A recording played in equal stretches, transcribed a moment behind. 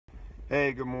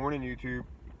Hey, good morning, YouTube.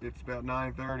 It's about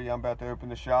 9:30. I'm about to open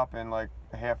the shop in like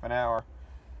a half an hour.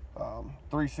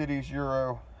 Three Cities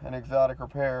Euro and Exotic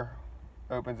Repair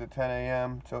opens at 10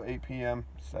 a.m. till 8 p.m.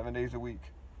 7 days a week.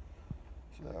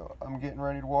 So I'm getting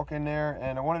ready to walk in there,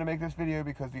 and I wanted to make this video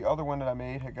because the other one that I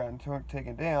made had gotten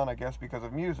taken down, I guess because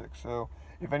of music. So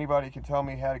if anybody can tell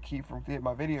me how to keep from getting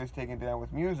my videos taken down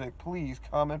with music, please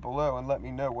comment below and let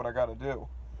me know what I got to do.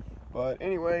 But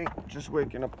anyway, just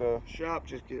waking up the shop,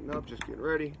 just getting up, just getting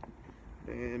ready,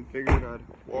 and figured I'd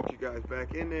walk you guys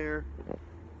back in there.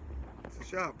 It's a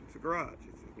shop, it's a garage,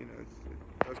 it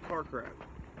does car crap.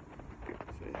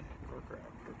 See, car crap.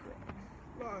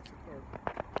 Lots of car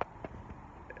crap.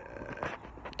 Yeah,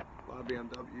 a lot of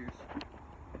BMWs.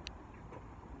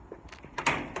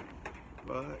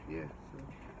 But yeah, so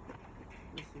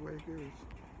this is the way it goes.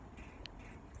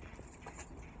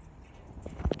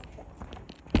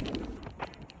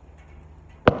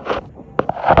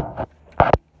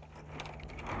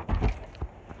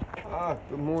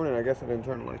 Good morning. I guess I didn't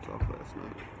turn the lights off last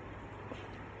night.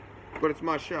 But it's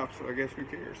my shop, so I guess who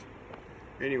cares?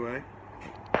 Anyway,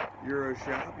 Euro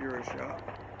shop.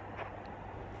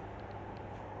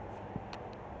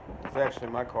 It's actually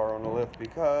my car on the lift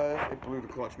because it blew the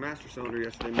clutch master cylinder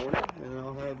yesterday morning, and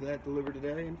I'll have that delivered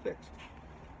today and fixed.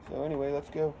 So anyway, let's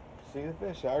go see the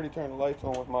fish. I already turned the lights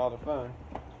on with my other phone.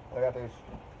 I got those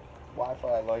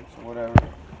Wi-Fi lights or whatever.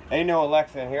 Ain't no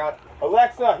Alexa in here.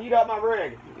 Alexa, heat up my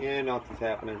rig. Yeah, nothing's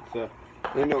happening. So,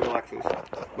 ain't no Alexas.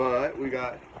 But we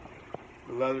got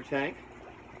the leather tank.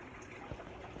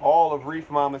 All of Reef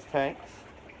Mama's tanks.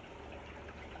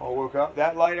 All woke up.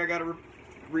 That light I got to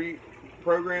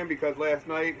reprogram because last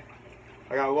night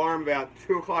I got an alarm about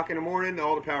 2 o'clock in the morning and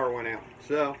all the power went out.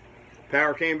 So,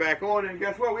 power came back on, and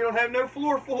guess what? We don't have no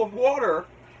floor full of water.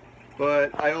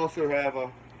 But I also have a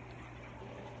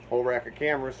whole rack of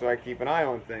cameras, so I keep an eye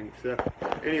on things. So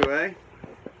anyway,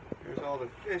 there's all the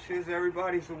fishes.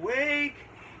 Everybody's awake.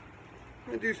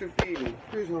 I'm gonna do some feeding.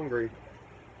 Who's hungry?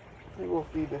 I think we'll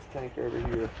feed this tank over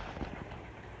here.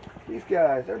 These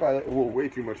guys, everybody, whoa, way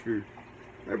too much food.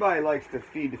 Everybody likes to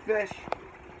feed the fish.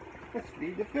 Let's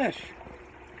feed the fish.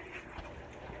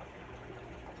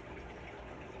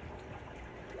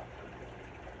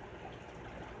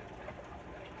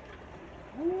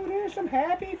 Ooh, there's some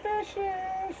happy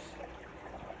fishes.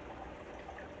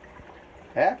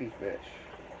 Happy fish.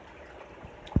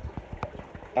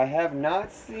 I have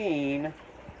not seen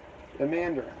the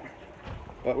mandarin,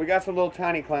 but we got some little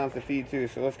tiny clowns to feed too,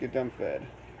 so let's get them fed.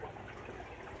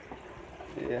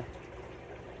 Yeah.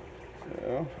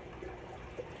 So,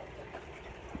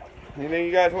 anything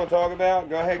you guys want to talk about,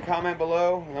 go ahead, comment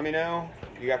below. Let me know.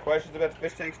 You got questions about the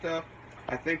fish tank stuff?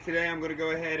 I think today I'm going to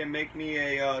go ahead and make me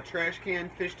a trash can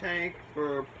fish tank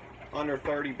for under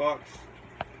 30 bucks.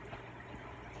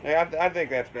 Yeah, I think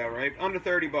that's about right. Under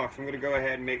 30 bucks, I'm going to go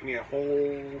ahead and make me a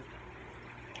whole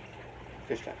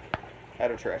fish tank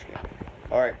out of a trash can.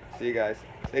 Alright, see you guys.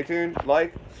 Stay tuned,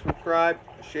 like, subscribe,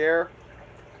 share,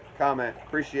 comment.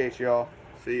 Appreciate y'all.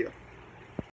 See ya.